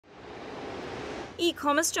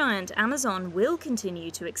E-commerce giant Amazon will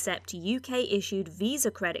continue to accept UK-issued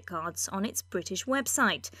Visa credit cards on its British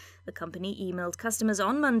website. The company emailed customers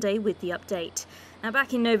on Monday with the update. Now,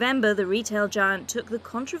 back in November, the retail giant took the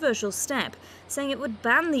controversial step, saying it would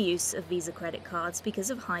ban the use of Visa credit cards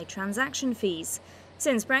because of high transaction fees.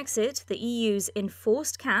 Since Brexit, the EU's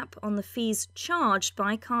enforced cap on the fees charged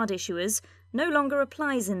by card issuers no longer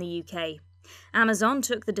applies in the UK. Amazon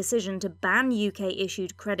took the decision to ban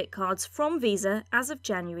UK-issued credit cards from Visa as of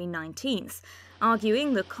January 19th,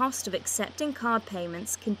 arguing the cost of accepting card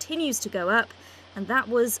payments continues to go up, and that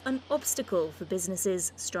was an obstacle for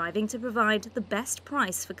businesses striving to provide the best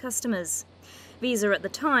price for customers. Visa at the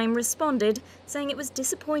time responded, saying it was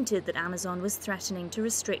disappointed that Amazon was threatening to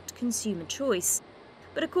restrict consumer choice.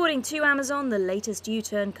 But according to Amazon, the latest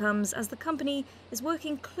U-turn comes as the company is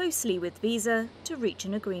working closely with Visa to reach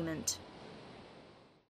an agreement.